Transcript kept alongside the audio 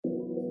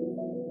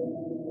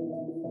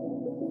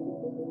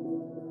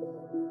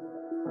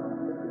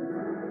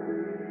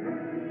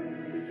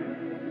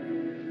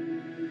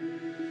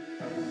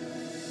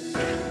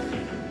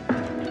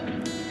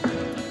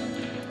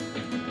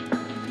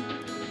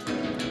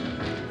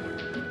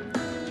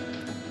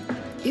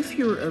If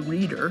you're a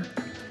reader,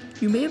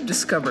 you may have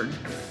discovered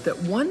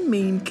that one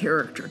main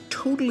character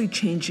totally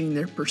changing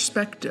their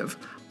perspective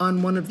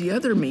on one of the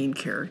other main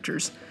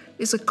characters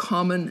is a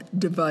common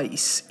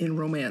device in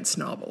romance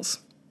novels.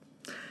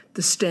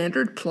 The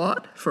standard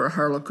plot for a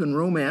Harlequin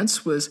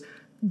romance was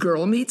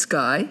girl meets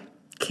guy,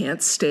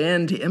 can't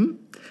stand him,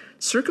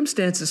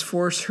 circumstances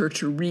force her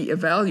to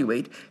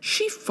reevaluate,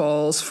 she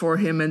falls for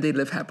him, and they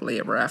live happily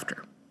ever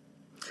after.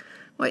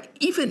 Why,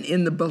 even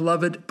in the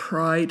beloved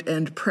Pride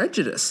and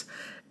Prejudice,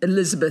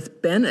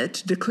 Elizabeth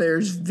Bennet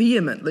declares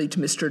vehemently to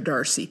Mr.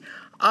 Darcy,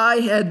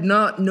 "I had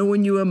not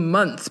known you a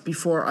month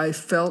before I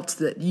felt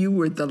that you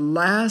were the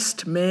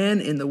last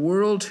man in the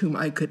world whom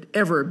I could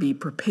ever be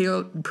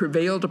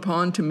prevailed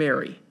upon to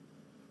marry."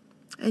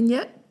 And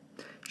yet,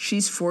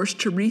 she's forced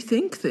to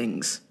rethink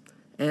things.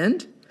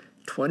 And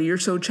 20 or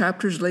so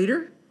chapters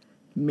later,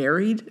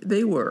 married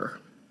they were.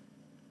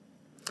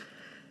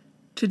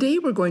 Today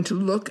we're going to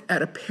look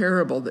at a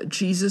parable that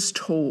Jesus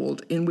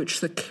told in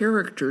which the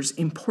characters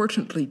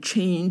importantly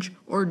change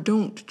or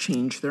don't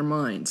change their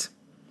minds.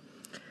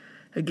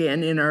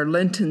 Again, in our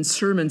Lenten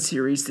sermon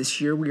series this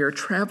year, we are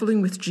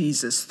traveling with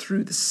Jesus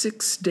through the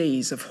 6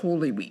 days of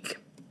Holy Week.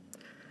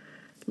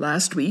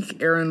 Last week,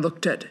 Aaron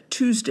looked at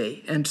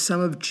Tuesday and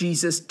some of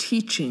Jesus'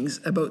 teachings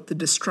about the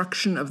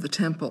destruction of the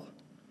temple.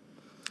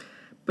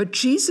 But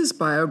Jesus'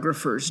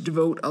 biographers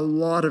devote a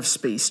lot of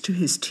space to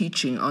his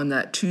teaching on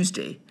that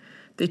Tuesday.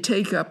 They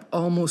take up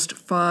almost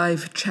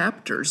 5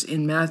 chapters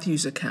in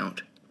Matthew's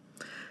account.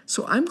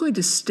 So I'm going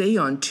to stay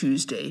on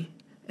Tuesday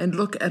and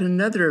look at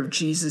another of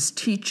Jesus'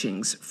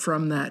 teachings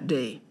from that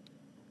day.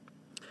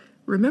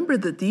 Remember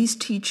that these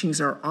teachings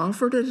are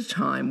offered at a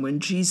time when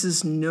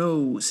Jesus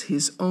knows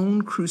his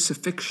own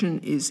crucifixion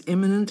is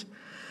imminent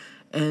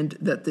and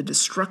that the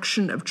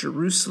destruction of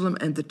Jerusalem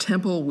and the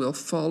temple will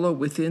follow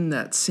within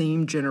that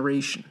same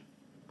generation.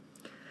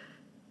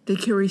 They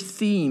carry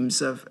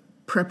themes of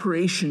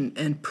preparation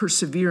and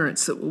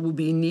perseverance that will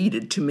be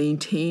needed to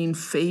maintain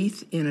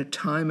faith in a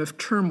time of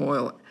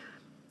turmoil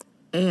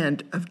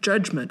and of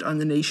judgment on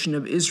the nation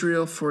of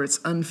Israel for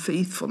its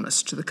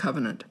unfaithfulness to the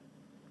covenant.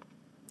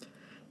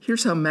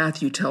 Here's how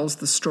Matthew tells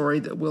the story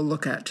that we'll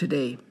look at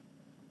today.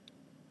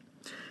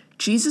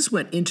 Jesus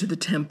went into the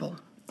temple.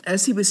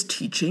 As he was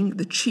teaching,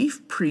 the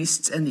chief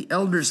priests and the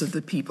elders of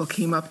the people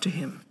came up to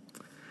him.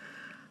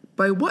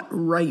 "By what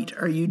right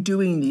are you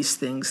doing these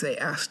things?" they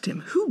asked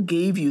him. "Who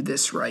gave you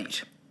this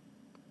right?"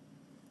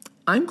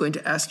 "I'm going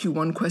to ask you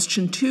one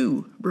question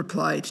too,"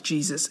 replied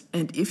Jesus,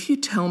 "and if you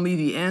tell me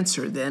the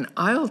answer, then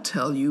I'll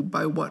tell you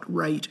by what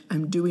right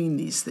I'm doing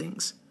these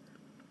things.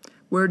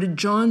 Where did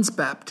John's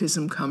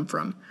baptism come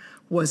from?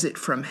 Was it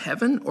from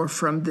heaven or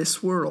from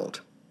this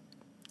world?"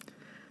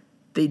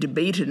 They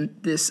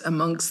debated this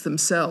amongst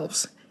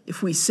themselves.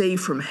 "If we say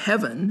from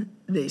heaven,"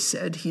 they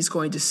said, "he's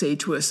going to say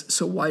to us,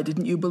 'So why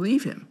didn't you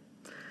believe him?'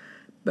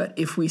 But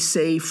if we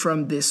say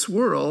from this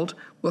world,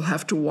 we'll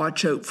have to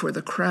watch out for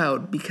the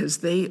crowd because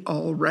they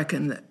all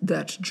reckon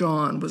that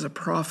John was a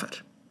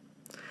prophet."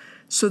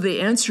 So they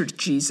answered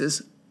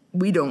Jesus,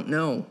 "We don't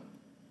know."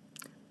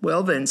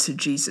 "Well then," said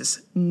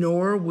Jesus,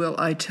 "nor will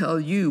I tell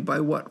you by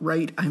what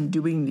right I'm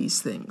doing these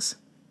things."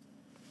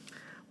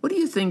 "What do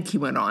you think?" he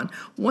went on.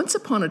 "Once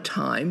upon a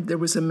time, there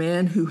was a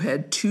man who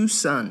had 2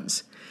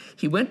 sons.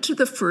 He went to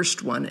the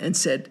first one and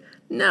said,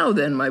 'Now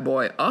then, my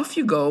boy, off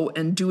you go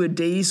and do a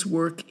day's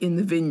work in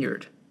the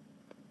vineyard.'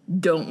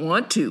 'Don't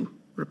want to,'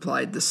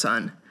 replied the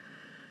son.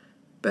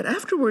 But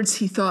afterwards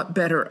he thought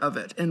better of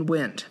it and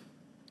went.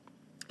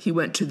 He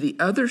went to the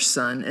other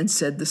son and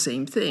said the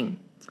same thing.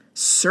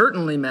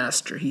 'Certainly,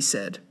 master,' he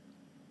said.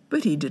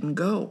 But he didn't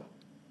go.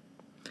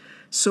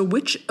 So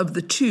which of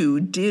the 2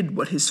 did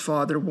what his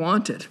father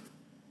wanted?"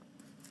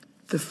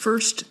 "The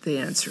first," they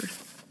answered.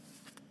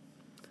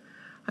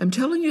 "I'm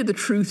telling you the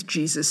truth,"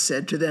 Jesus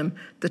said to them.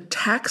 "The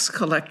tax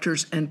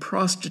collectors and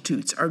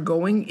prostitutes are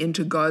going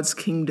into God's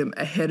kingdom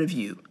ahead of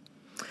you.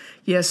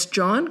 Yes,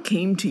 John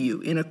came to you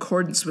in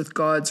accordance with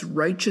God's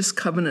righteous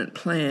covenant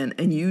plan,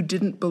 and you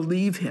didn't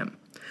believe him.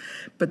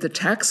 But the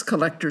tax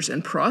collectors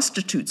and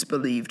prostitutes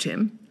believed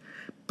him.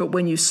 But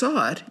when you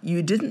saw it,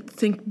 you didn't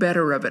think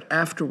better of it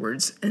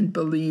afterwards and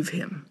believe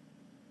him."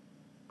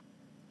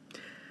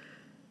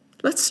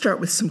 Let's start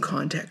with some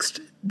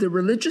context. The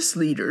religious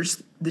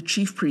leaders, the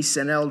chief priests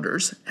and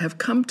elders, have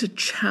come to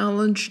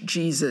challenge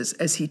Jesus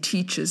as he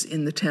teaches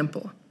in the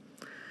temple.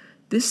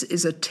 This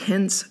is a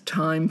tense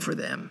time for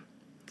them.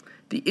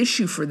 The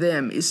issue for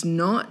them is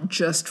not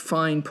just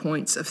fine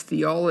points of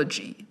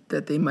theology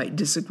that they might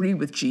disagree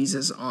with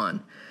Jesus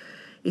on.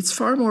 It's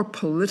far more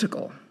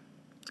political.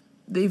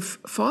 They've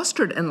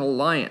fostered an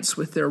alliance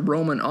with their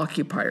Roman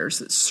occupiers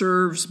that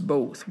serves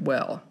both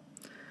well.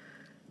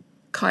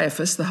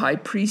 Caiaphas, the high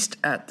priest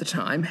at the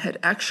time, had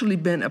actually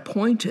been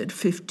appointed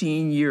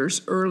 15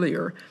 years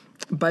earlier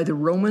by the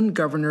Roman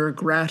governor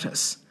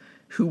Gratus,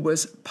 who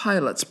was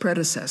Pilate's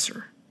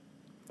predecessor.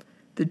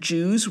 The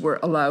Jews were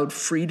allowed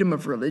freedom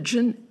of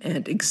religion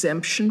and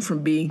exemption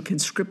from being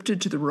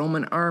conscripted to the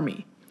Roman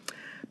army.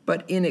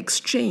 But in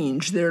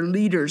exchange, their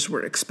leaders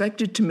were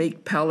expected to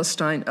make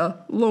Palestine a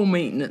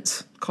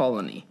low-maintenance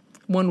colony,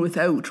 one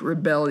without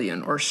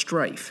rebellion or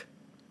strife.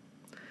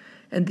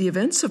 And the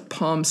events of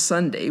Palm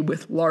Sunday,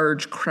 with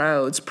large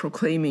crowds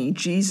proclaiming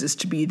Jesus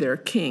to be their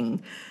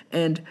king,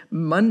 and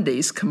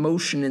Monday's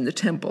commotion in the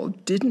temple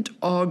didn't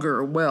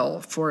augur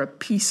well for a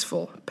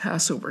peaceful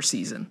Passover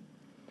season.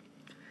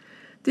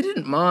 They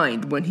didn't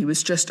mind when he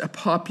was just a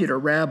popular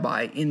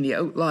rabbi in the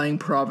outlying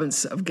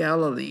province of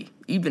Galilee,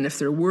 even if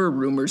there were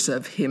rumors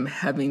of him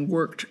having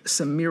worked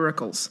some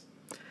miracles.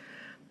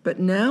 But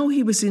now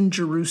he was in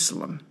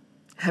Jerusalem,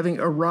 having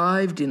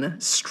arrived in a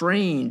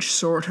strange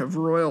sort of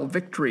royal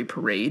victory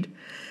parade,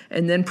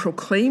 and then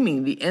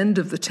proclaiming the end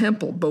of the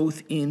temple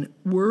both in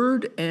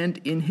word and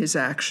in his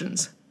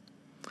actions.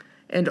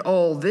 And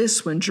all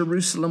this when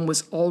Jerusalem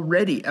was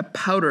already a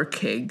powder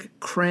keg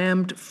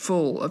crammed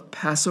full of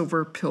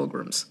Passover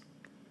pilgrims.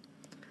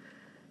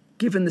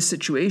 Given the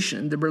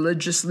situation, the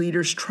religious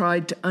leaders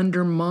tried to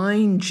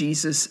undermine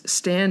Jesus'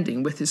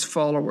 standing with his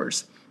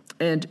followers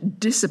and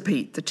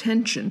dissipate the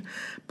tension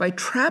by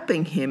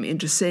trapping him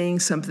into saying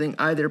something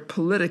either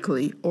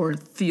politically or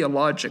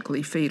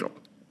theologically fatal.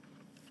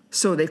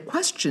 So they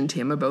questioned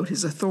him about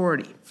his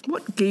authority.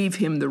 What gave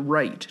him the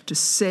right to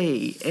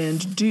say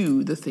and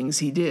do the things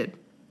he did?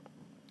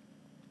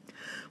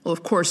 Well,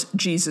 of course,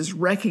 Jesus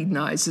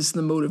recognizes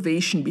the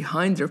motivation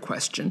behind their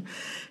question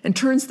and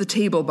turns the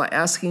table by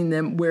asking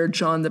them where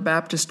John the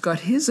Baptist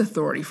got his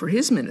authority for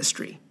his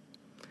ministry.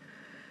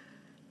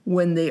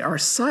 When they are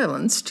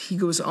silenced, he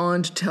goes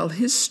on to tell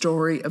his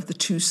story of the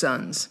two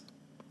sons.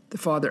 The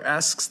father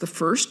asks the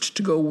first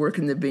to go work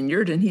in the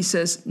vineyard, and he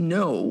says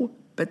no,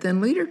 but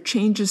then later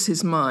changes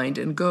his mind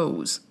and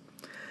goes.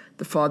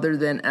 The father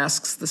then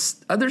asks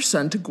the other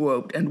son to go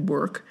out and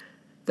work.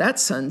 That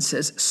son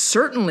says,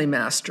 "Certainly,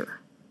 master,"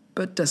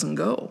 but doesn't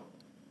go.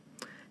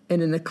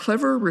 And in a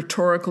clever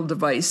rhetorical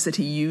device that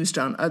he used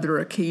on other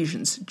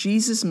occasions,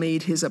 Jesus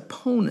made his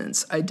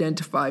opponents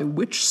identify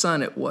which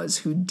son it was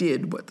who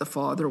did what the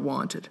father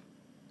wanted.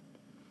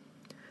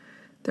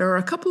 There are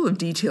a couple of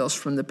details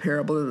from the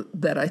parable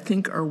that I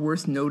think are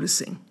worth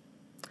noticing.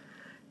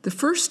 The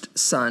first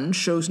son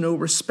shows no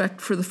respect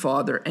for the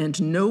father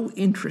and no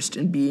interest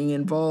in being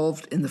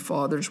involved in the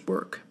father's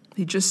work.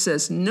 He just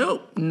says,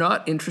 "Nope,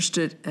 not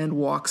interested," and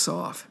walks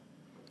off.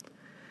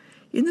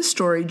 In the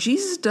story,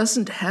 Jesus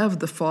doesn't have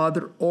the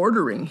father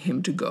ordering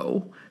him to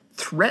go,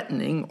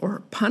 threatening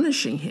or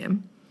punishing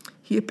him.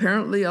 He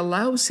apparently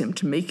allows him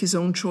to make his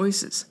own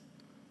choices.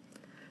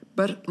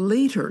 But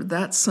later,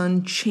 that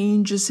son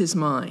changes his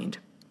mind.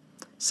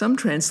 Some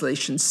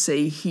translations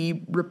say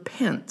he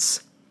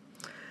repents.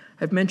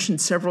 I've mentioned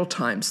several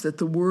times that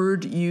the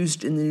word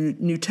used in the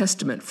New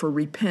Testament for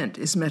repent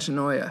is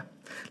metanoia,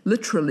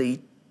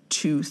 literally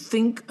to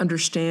think,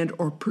 understand,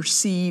 or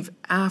perceive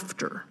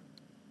after.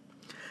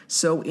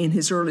 So in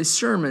his early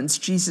sermons,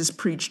 Jesus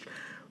preached,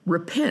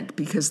 "Repent,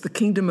 because the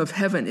kingdom of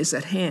heaven is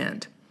at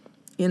hand."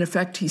 In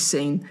effect, he's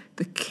saying,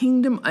 the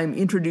kingdom I'm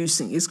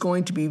introducing is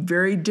going to be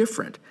very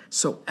different.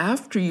 So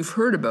after you've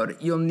heard about it,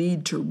 you'll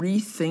need to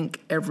rethink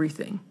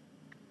everything.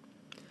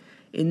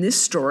 In this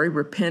story,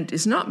 repent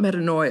is not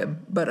metanoia,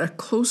 but a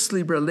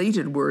closely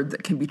related word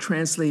that can be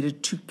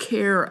translated to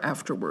care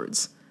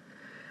afterwards.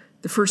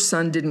 The first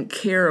son didn't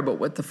care about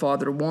what the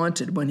father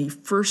wanted when he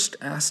first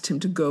asked him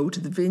to go to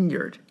the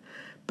vineyard.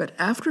 But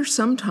after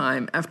some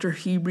time, after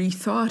he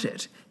rethought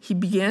it, he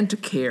began to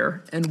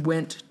care and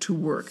went to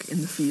work in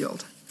the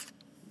field.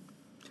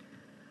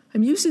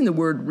 I'm using the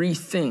word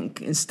rethink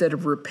instead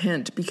of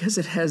repent because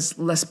it has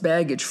less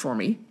baggage for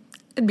me,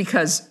 and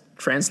because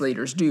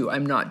translators do.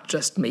 I'm not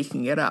just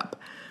making it up.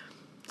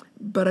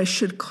 But I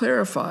should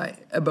clarify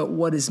about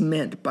what is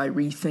meant by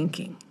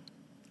rethinking.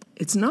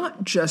 It's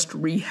not just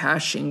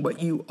rehashing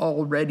what you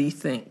already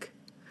think.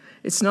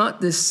 It's not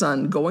this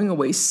son going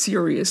away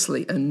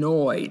seriously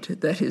annoyed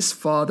that his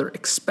father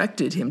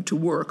expected him to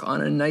work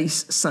on a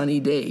nice sunny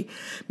day,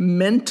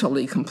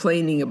 mentally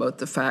complaining about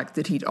the fact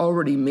that he'd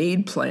already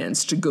made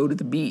plans to go to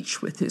the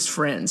beach with his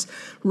friends,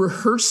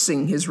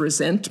 rehearsing his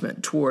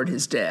resentment toward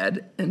his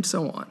dad, and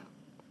so on.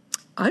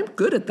 I'm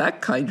good at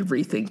that kind of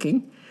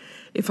rethinking.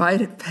 If I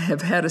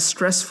have had a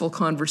stressful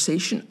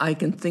conversation, I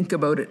can think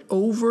about it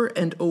over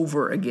and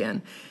over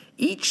again.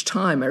 Each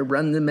time I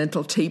run the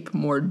mental tape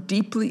more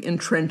deeply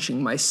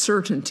entrenching my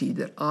certainty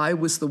that I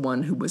was the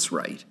one who was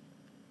right.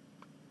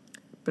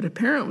 But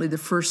apparently the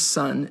first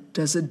son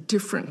does a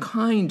different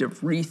kind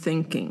of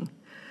rethinking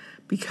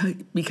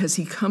because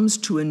he comes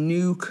to a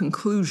new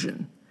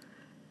conclusion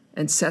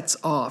and sets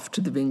off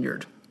to the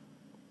vineyard.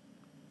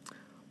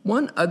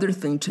 One other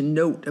thing to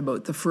note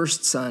about the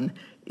first son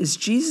is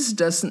Jesus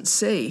doesn't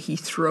say he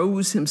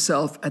throws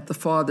himself at the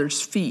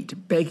Father's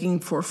feet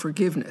begging for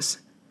forgiveness.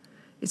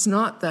 It's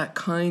not that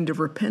kind of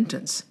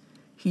repentance.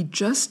 He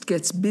just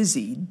gets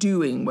busy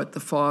doing what the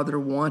Father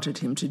wanted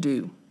him to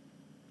do.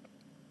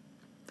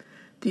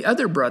 The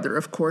other brother,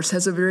 of course,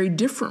 has a very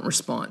different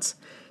response.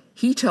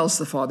 He tells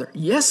the Father,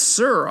 "Yes,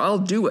 sir, I'll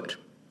do it."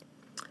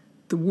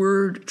 The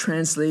word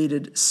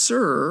translated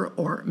sir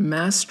or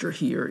master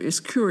here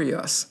is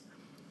kurios,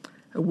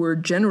 a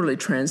word generally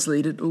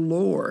translated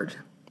Lord.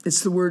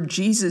 It's the word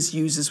Jesus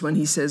uses when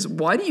he says,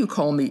 "Why do you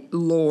call me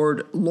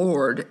Lord,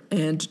 Lord,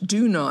 and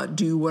do not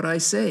do what I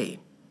say?"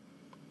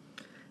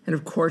 And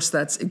of course,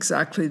 that's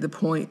exactly the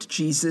point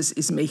Jesus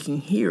is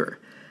making here.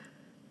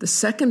 The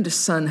second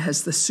son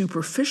has the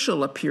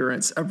superficial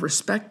appearance of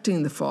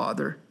respecting the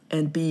Father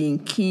and being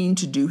keen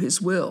to do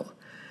his will.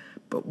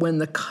 But when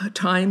the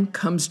time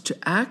comes to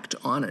act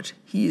on it,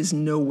 he is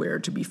nowhere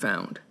to be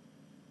found.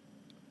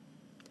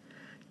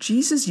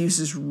 Jesus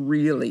uses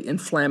really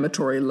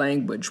inflammatory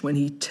language when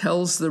he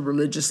tells the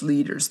religious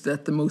leaders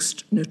that the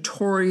most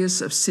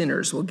notorious of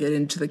sinners will get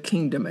into the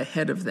kingdom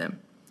ahead of them.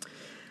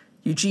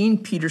 Eugene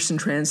Peterson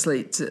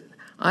translates it,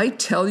 "I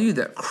tell you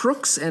that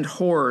crooks and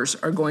whores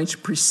are going to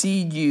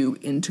precede you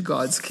into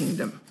God's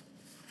kingdom."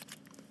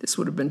 This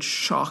would have been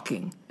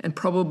shocking and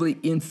probably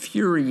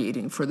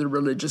infuriating for the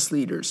religious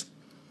leaders.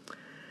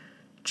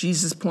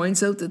 Jesus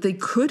points out that they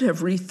could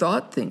have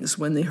rethought things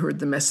when they heard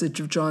the message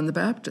of John the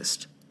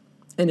Baptist.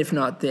 And if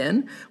not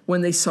then,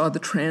 when they saw the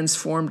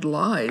transformed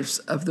lives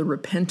of the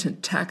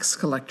repentant tax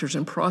collectors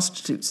and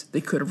prostitutes,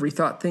 they could have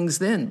rethought things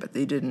then, but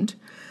they didn't.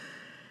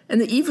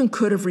 And they even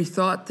could have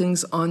rethought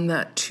things on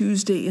that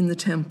Tuesday in the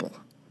temple,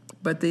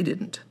 but they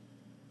didn't.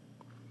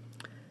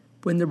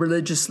 When the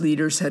religious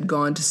leaders had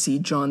gone to see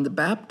John the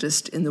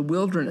Baptist in the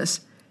wilderness,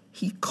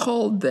 he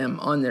called them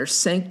on their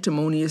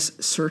sanctimonious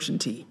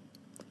certainty.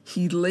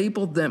 He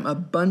labeled them a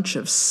bunch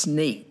of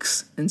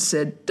snakes and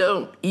said,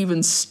 "Don't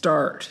even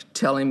start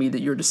telling me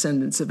that you're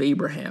descendants of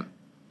Abraham."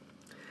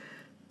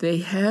 They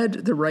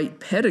had the right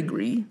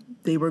pedigree.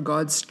 They were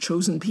God's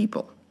chosen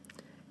people.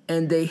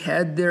 And they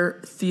had their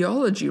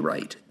theology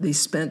right. They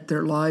spent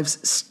their lives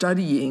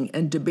studying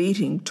and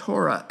debating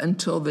Torah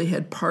until they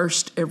had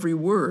parsed every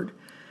word.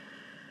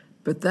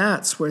 But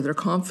that's where their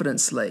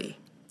confidence lay,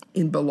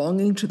 in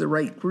belonging to the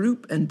right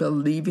group and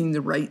believing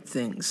the right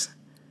things.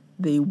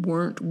 They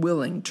weren't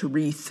willing to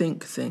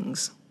rethink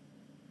things.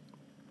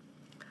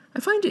 I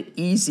find it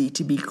easy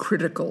to be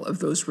critical of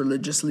those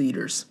religious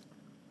leaders.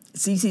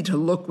 It's easy to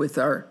look with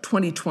our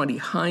 2020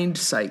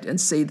 hindsight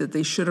and say that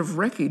they should have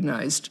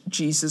recognized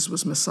Jesus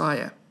was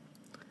Messiah.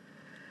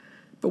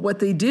 But what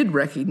they did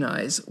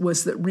recognize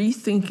was that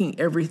rethinking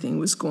everything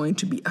was going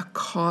to be a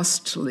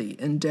costly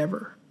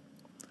endeavor.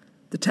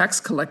 The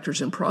tax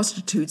collectors and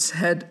prostitutes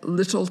had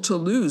little to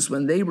lose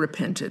when they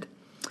repented,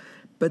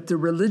 but the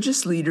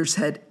religious leaders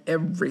had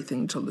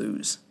everything to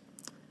lose.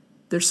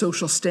 Their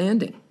social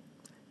standing.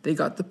 They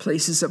got the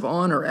places of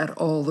honor at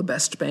all the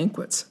best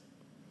banquets.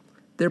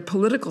 Their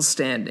political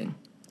standing.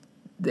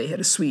 They had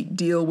a sweet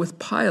deal with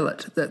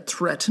Pilate that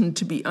threatened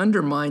to be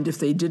undermined if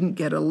they didn't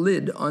get a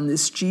lid on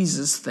this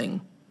Jesus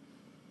thing.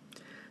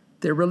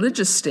 Their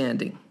religious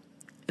standing.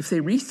 If they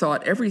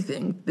rethought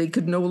everything, they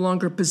could no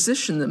longer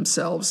position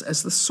themselves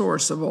as the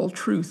source of all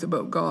truth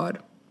about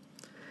God.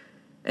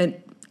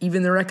 And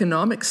even their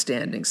economic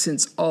standing,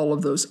 since all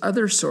of those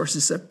other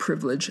sources of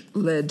privilege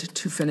led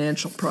to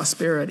financial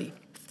prosperity.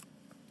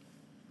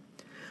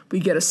 We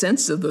get a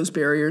sense of those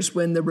barriers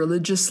when the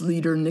religious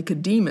leader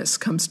Nicodemus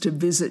comes to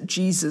visit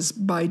Jesus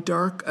by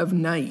dark of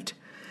night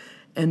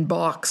and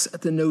balks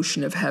at the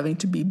notion of having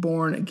to be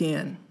born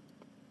again.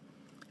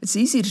 It's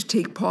easy to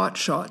take pot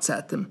shots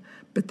at them,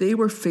 but they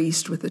were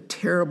faced with a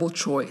terrible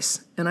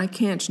choice, and I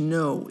can't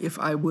know if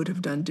I would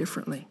have done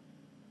differently.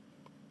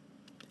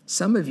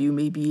 Some of you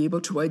may be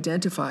able to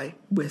identify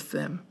with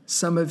them.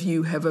 Some of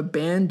you have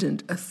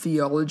abandoned a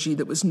theology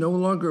that was no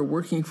longer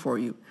working for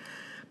you.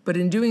 But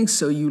in doing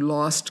so, you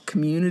lost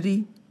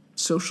community,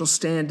 social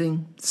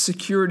standing,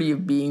 security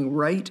of being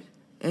right,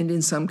 and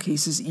in some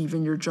cases,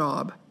 even your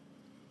job.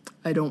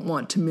 I don't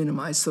want to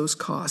minimize those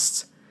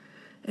costs.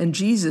 And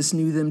Jesus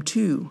knew them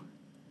too.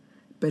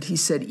 But he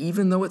said,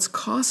 even though it's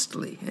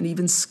costly and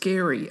even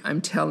scary,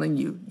 I'm telling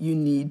you, you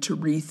need to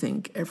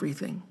rethink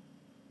everything.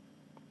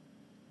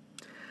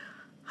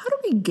 How do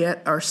we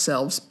get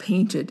ourselves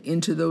painted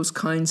into those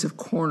kinds of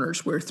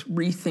corners where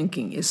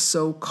rethinking is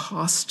so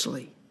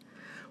costly?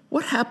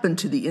 What happened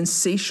to the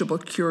insatiable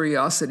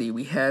curiosity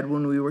we had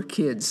when we were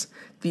kids,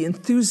 the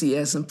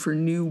enthusiasm for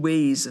new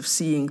ways of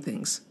seeing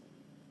things?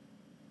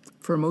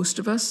 For most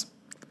of us,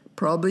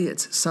 probably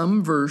it's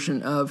some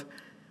version of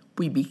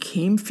we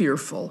became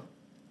fearful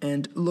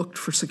and looked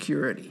for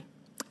security.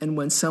 And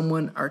when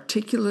someone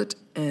articulate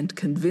and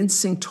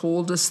convincing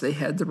told us they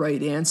had the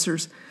right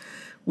answers,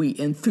 we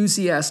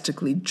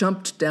enthusiastically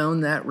jumped down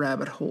that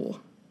rabbit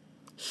hole.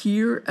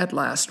 Here, at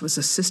last, was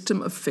a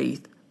system of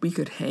faith we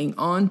could hang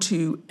on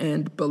to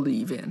and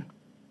believe in.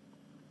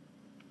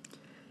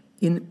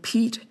 In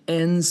Pete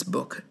Enns'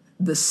 book,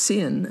 The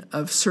Sin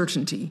of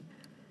Certainty,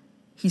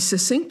 he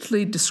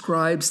succinctly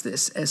describes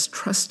this as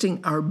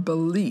trusting our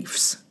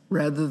beliefs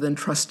rather than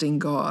trusting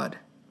God.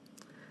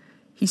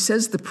 He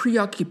says the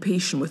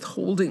preoccupation with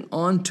holding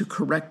on to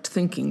correct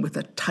thinking with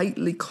a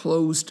tightly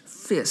closed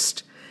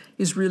fist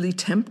is really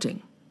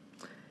tempting.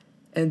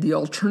 And the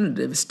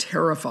alternative is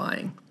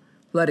terrifying,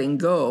 letting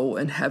go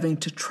and having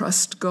to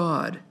trust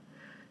God.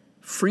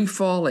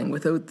 free-falling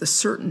without the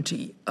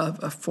certainty of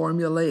a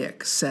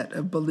formulaic set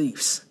of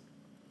beliefs.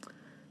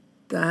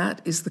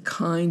 That is the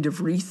kind of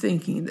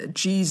rethinking that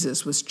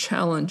Jesus was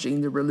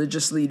challenging the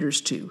religious leaders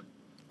to,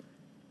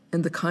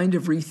 and the kind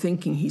of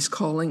rethinking he's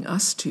calling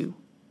us to.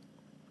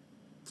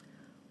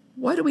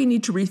 Why do we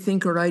need to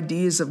rethink our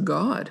ideas of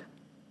God?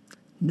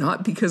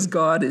 Not because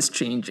God is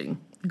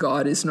changing.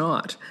 God is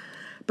not.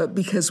 But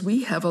because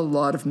we have a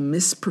lot of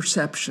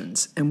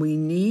misperceptions and we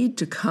need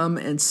to come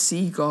and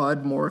see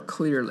God more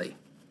clearly.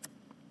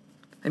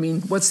 I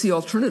mean, what's the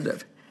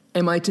alternative?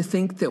 Am I to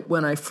think that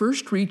when I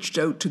first reached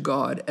out to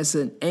God as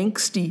an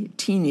angsty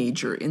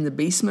teenager in the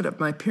basement of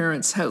my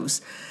parents' house,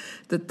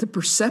 that the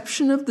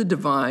perception of the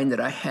divine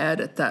that I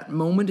had at that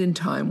moment in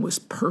time was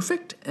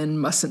perfect and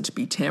mustn't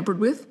be tampered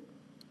with?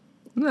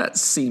 That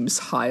seems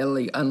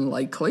highly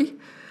unlikely.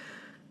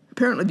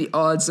 Apparently, the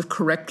odds of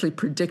correctly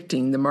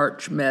predicting the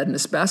March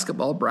Madness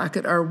basketball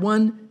bracket are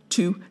 1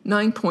 to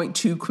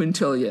 9.2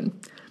 quintillion.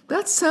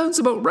 That sounds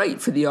about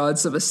right for the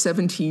odds of a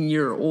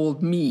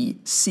 17-year-old me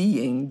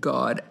seeing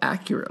God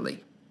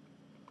accurately.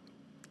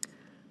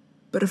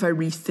 But if I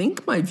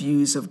rethink my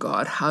views of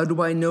God, how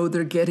do I know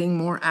they're getting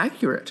more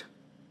accurate?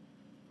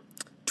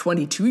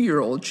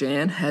 22-year-old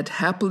Jan had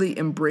happily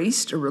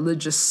embraced a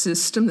religious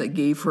system that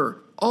gave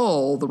her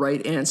all the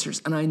right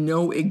answers, and I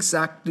know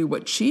exactly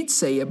what she'd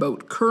say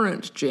about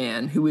current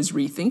Jan, who is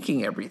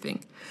rethinking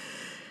everything.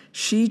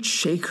 She'd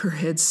shake her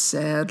head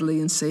sadly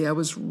and say I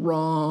was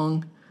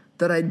wrong,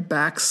 that I'd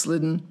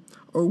backslidden,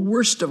 or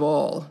worst of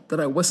all,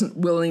 that I wasn't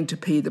willing to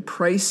pay the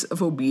price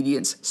of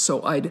obedience,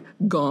 so I'd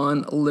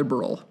gone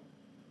liberal.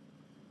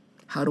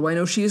 How do I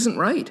know she isn't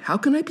right? How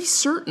can I be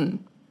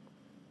certain?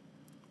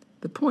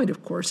 The point,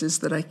 of course, is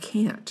that I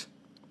can't.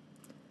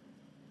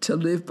 To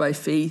live by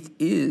faith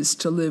is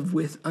to live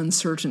with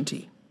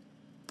uncertainty.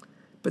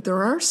 But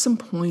there are some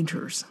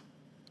pointers,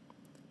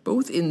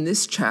 both in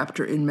this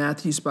chapter in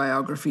Matthew's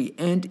biography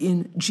and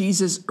in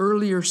Jesus'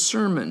 earlier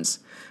sermons,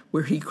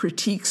 where he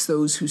critiques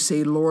those who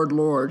say, Lord,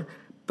 Lord,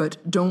 but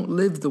don't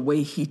live the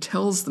way he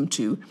tells them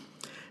to.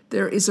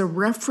 There is a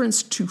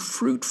reference to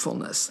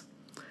fruitfulness,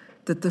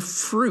 that the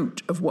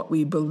fruit of what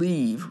we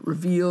believe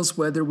reveals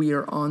whether we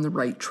are on the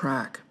right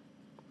track.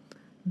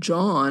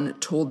 John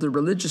told the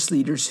religious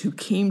leaders who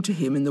came to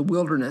him in the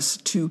wilderness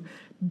to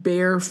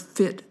bear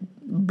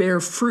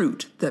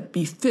fruit that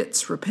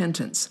befits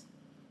repentance.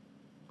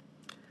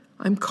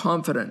 I'm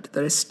confident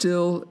that I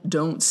still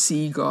don't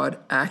see God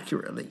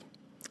accurately.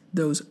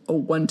 Those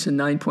 1 to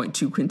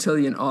 9.2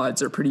 quintillion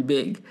odds are pretty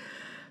big.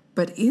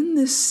 But in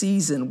this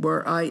season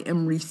where I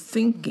am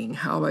rethinking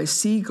how I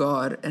see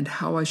God and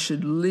how I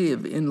should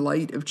live in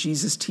light of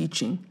Jesus'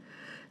 teaching,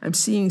 I'm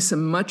seeing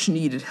some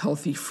much-needed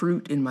healthy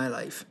fruit in my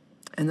life.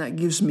 And that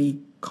gives me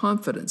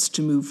confidence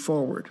to move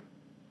forward.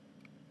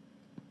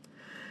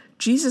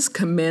 Jesus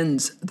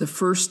commends the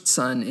first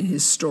son in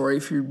his story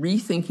for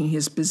rethinking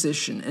his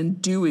position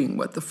and doing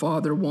what the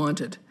Father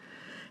wanted.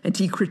 And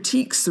he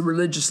critiques the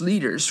religious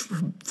leaders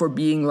for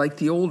being like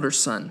the other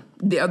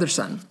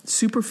son,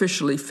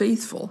 superficially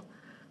faithful,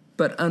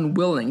 but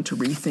unwilling to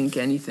rethink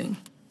anything.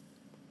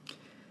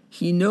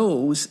 He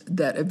knows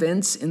that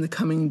events in the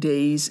coming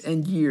days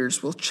and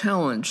years will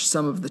challenge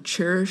some of the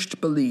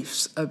cherished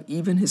beliefs of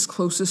even his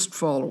closest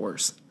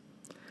followers.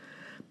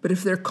 But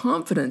if their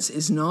confidence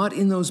is not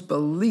in those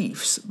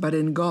beliefs, but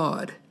in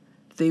God,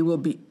 they will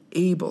be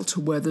able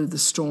to weather the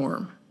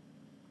storm.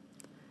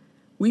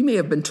 We may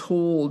have been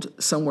told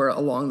somewhere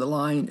along the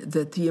line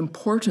that the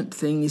important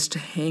thing is to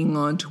hang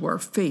on to our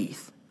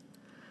faith.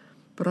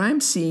 But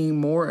I'm seeing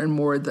more and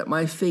more that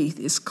my faith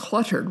is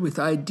cluttered with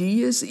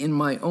ideas in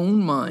my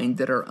own mind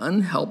that are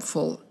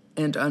unhelpful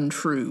and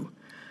untrue.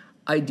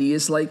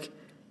 Ideas like,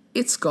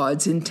 it's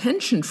God's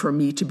intention for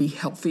me to be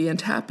healthy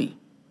and happy.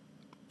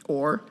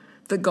 Or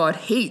that God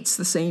hates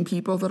the same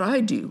people that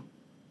I do.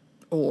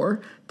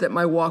 Or that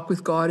my walk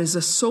with God is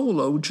a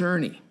solo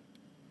journey.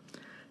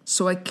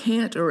 So I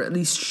can't, or at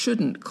least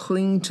shouldn't,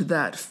 cling to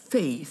that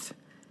faith.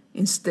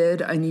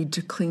 Instead, I need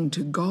to cling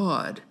to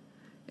God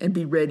and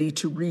be ready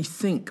to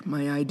rethink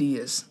my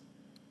ideas.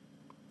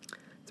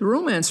 The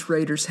romance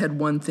writers had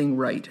one thing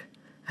right.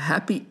 A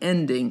happy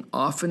ending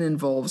often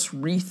involves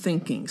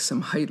rethinking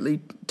some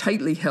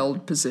tightly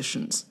held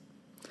positions.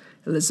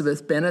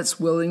 Elizabeth Bennet's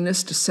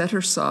willingness to set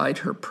aside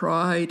her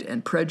pride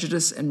and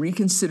prejudice and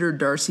reconsider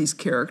Darcy's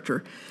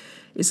character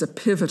is a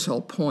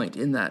pivotal point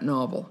in that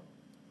novel.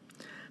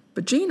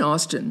 But Jane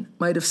Austen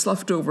might have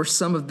sloughed over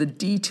some of the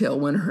detail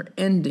when her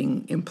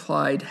ending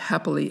implied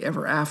happily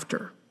ever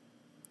after.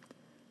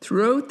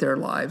 Throughout their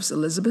lives,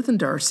 Elizabeth and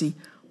Darcy,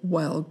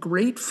 while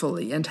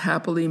gratefully and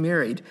happily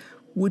married,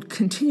 would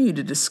continue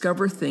to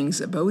discover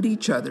things about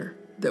each other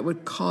that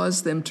would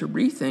cause them to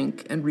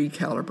rethink and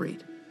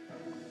recalibrate.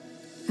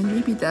 And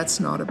maybe that's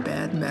not a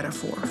bad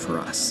metaphor for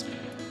us.